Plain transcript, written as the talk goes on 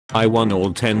I won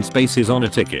all 10 spaces on a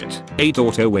ticket, 8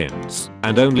 auto wins,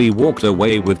 and only walked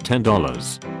away with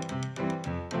 $10.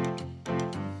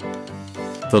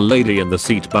 The lady in the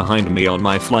seat behind me on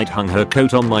my flight hung her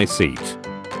coat on my seat.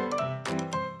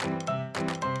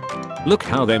 Look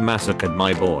how they massacred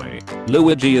my boy.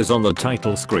 Luigi is on the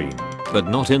title screen, but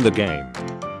not in the game.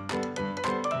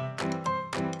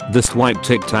 This white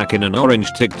Tic Tac in an orange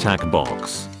Tic Tac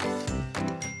box.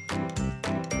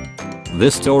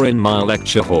 This door in my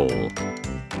lecture hall.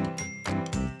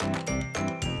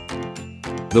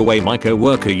 The way my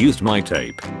co-worker used my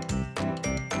tape.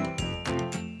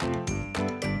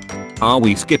 Are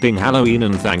we skipping Halloween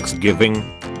and Thanksgiving?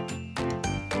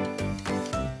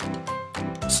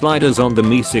 Sliders on the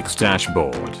Mi 6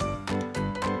 dashboard.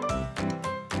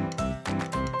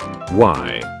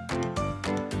 Why?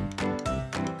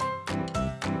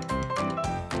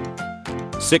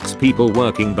 Six people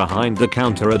working behind the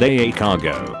counter at AA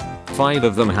Cargo. 5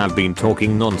 of them have been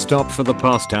talking non-stop for the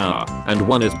past hour, and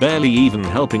one is barely even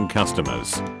helping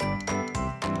customers.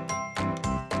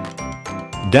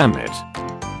 Damn it.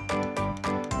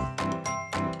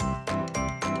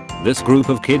 This group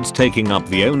of kids taking up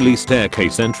the only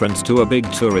staircase entrance to a big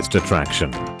tourist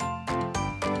attraction.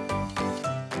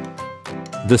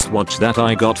 This watch that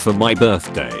I got for my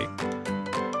birthday.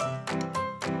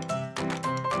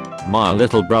 My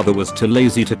little brother was too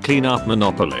lazy to clean up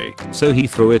Monopoly, so he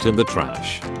threw it in the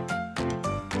trash.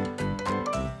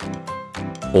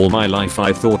 All my life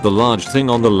I thought the large thing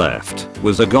on the left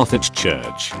was a Gothic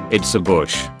church. It's a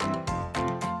bush.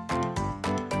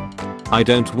 I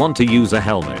don't want to use a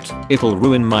helmet, it'll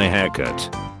ruin my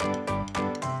haircut.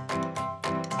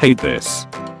 Hate this.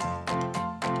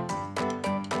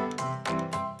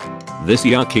 This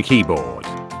yucky keyboard.